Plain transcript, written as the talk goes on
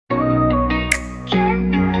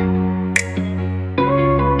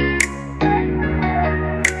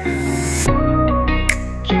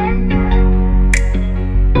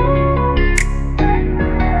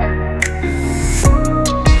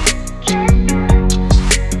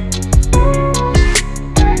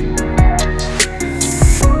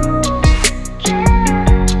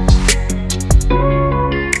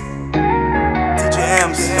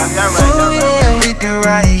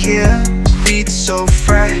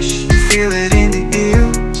fresh, feel it in the air.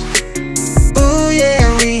 Ooh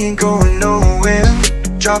yeah, we ain't going nowhere,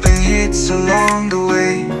 dropping hits along the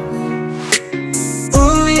way.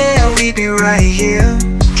 Ooh yeah, we be right here,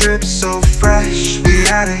 drip so fresh, we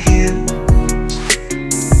outta here.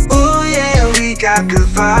 Ooh yeah, we got good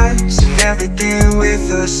vibes, and everything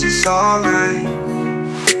with us is alright.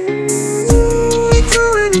 Ooh, we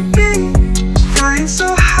doing it big, flying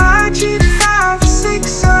so high, G5 or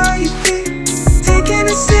 6 are you big, taking a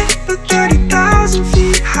sip at 30,000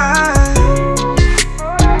 feet high.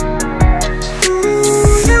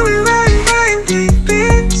 Ooh, yeah, we riding big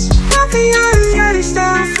Benz, mafia, natty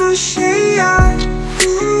style for shade.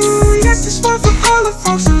 Ooh, yes, this one for all the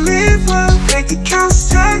folks who live well, make it count,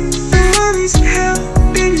 stack memories in hell,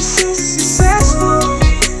 business successful.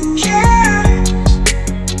 Yeah.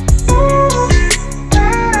 Ooh,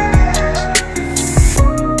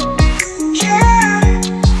 yeah.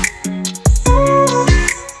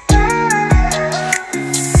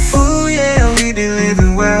 Ooh, yeah, we be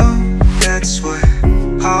living well, that's what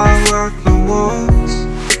hard work rewards.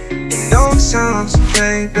 In no time to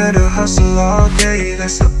play, better hustle all day,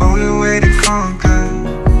 that's the only way to conquer.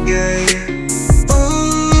 Yeah, yeah.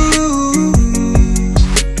 Ooh,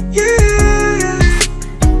 yeah,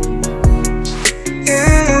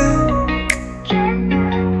 yeah.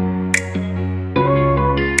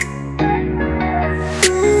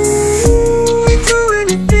 Ooh, we doing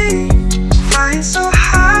it big, flying so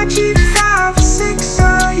high, G5 or 6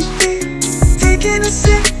 are you big, taking a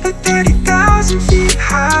sip at 30,000 feet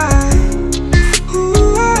high.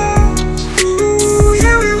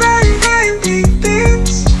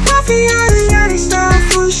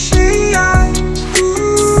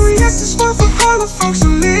 Folks who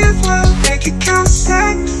live well, make it count,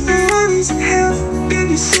 stack memories in hell,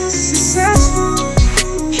 business successful.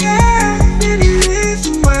 Yeah, many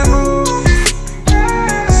living well,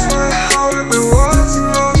 that's why hard work rewards and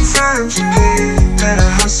long times you pay, better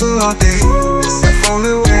hustle all day.